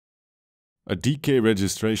A DK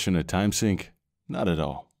registration a time sink? Not at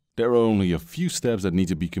all. There are only a few steps that need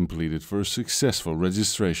to be completed for a successful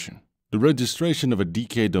registration. The registration of a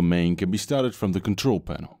DK domain can be started from the control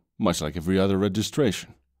panel, much like every other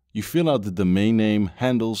registration. You fill out the domain name,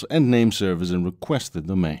 handles and name servers and request the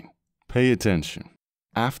domain. Pay attention.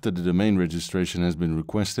 After the domain registration has been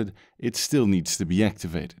requested, it still needs to be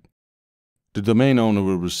activated. The domain owner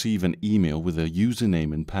will receive an email with a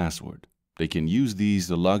username and password. They can use these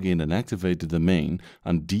to log in and activate the domain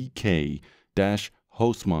on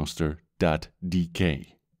dk-hostmaster.dk.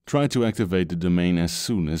 Try to activate the domain as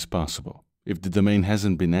soon as possible. If the domain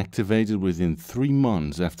hasn't been activated within 3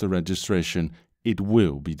 months after registration, it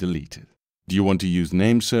will be deleted. Do you want to use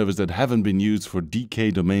name servers that haven't been used for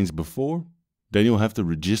DK domains before? Then you'll have to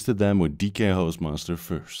register them with DK Hostmaster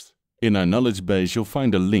first. In our knowledge base, you'll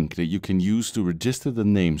find a link that you can use to register the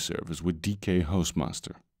name servers with DK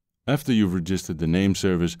Hostmaster. After you've registered the name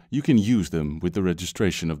servers, you can use them with the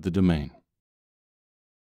registration of the domain.